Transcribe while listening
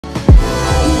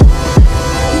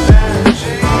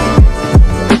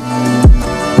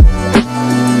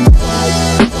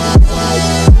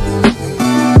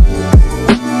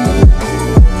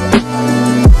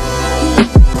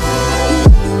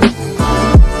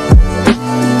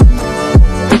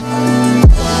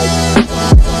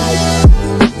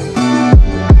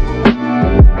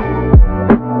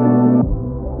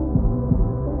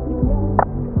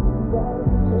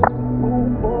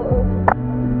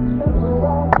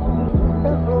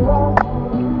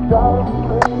Hey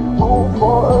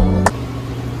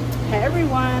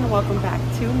everyone, welcome back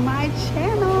to my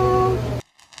channel.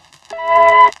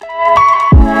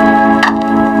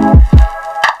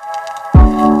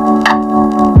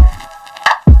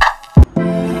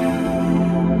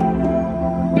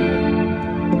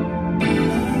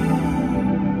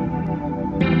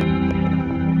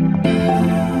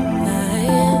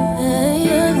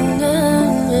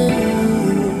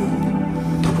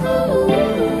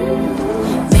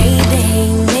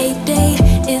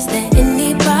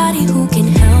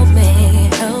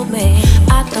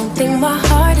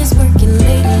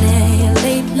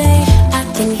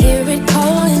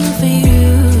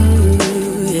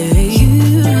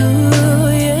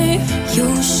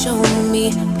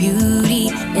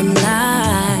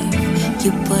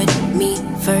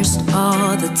 First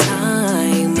all the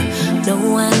time. No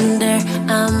wonder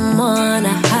I'm on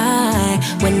a high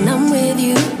when I'm with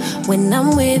you, when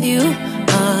I'm with you.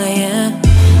 Oh yeah,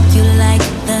 you like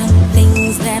the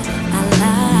things that I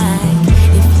like.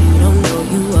 If you don't know,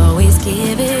 you always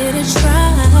give it a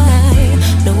try.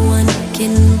 No one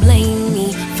can blame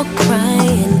me for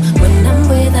crying when I'm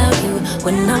without you,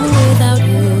 when I'm without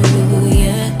you.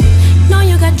 Yeah, know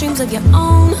you got dreams of your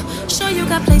own, sure you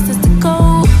got places to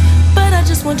go, but I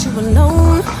just want you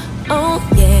alone. Oh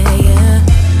yeah, yeah.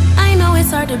 I know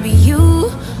it's hard to be you,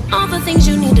 all the things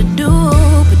you need to do,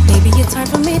 but baby it's hard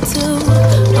for me too.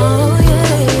 Oh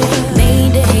yeah, yeah.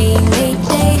 Mayday,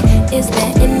 mayday, is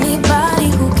there anybody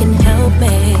who can help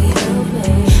me?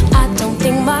 I don't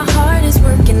think my heart is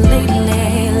working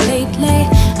lately, lately.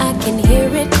 I can hear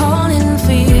it calling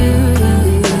for you.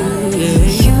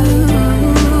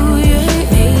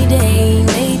 Mayday,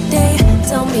 mayday,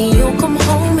 tell me you'll come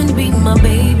home and be my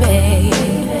baby.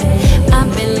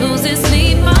 I've been losing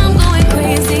sleep, I'm going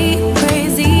crazy,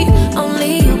 crazy.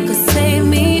 Only you could save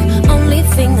me. Only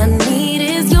thing I need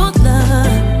is your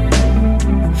love.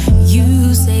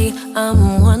 You say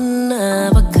I'm one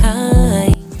of a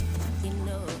kind.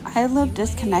 I live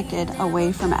disconnected,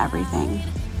 away from everything.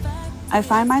 I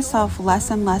find myself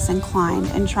less and less inclined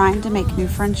in trying to make new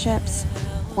friendships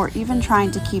or even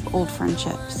trying to keep old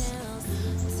friendships.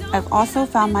 I've also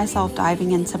found myself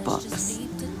diving into books.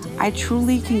 I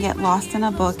truly can get lost in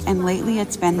a book, and lately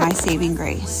it's been my saving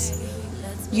grace.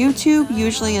 YouTube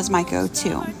usually is my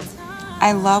go-to.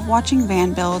 I love watching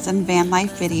van builds and van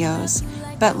life videos,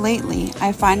 but lately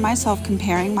I find myself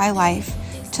comparing my life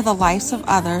to the lives of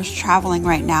others traveling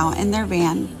right now in their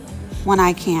van when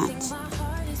I can't.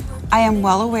 I am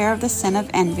well aware of the sin of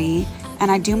envy, and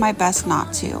I do my best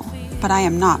not to, but I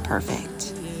am not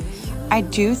perfect. I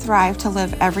do thrive to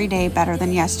live every day better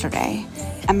than yesterday,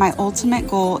 and my ultimate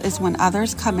goal is when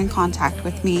others come in contact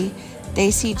with me,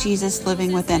 they see Jesus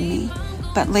living within me.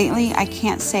 But lately, I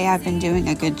can't say I've been doing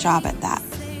a good job at that.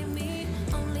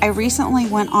 I recently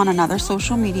went on another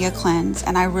social media cleanse,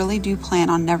 and I really do plan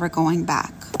on never going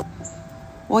back.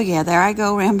 Well, yeah, there I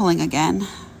go rambling again.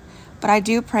 But I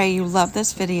do pray you love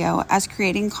this video, as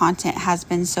creating content has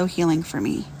been so healing for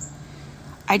me.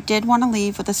 I did want to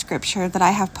leave with a scripture that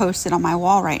I have posted on my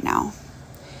wall right now.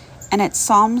 And it's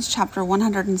Psalms chapter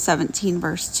 117,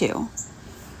 verse 2.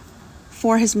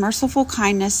 For his merciful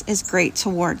kindness is great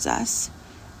towards us,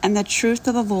 and the truth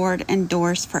of the Lord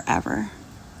endures forever.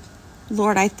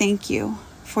 Lord, I thank you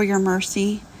for your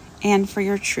mercy and for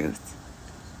your truth.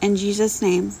 In Jesus'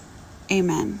 name,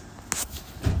 amen.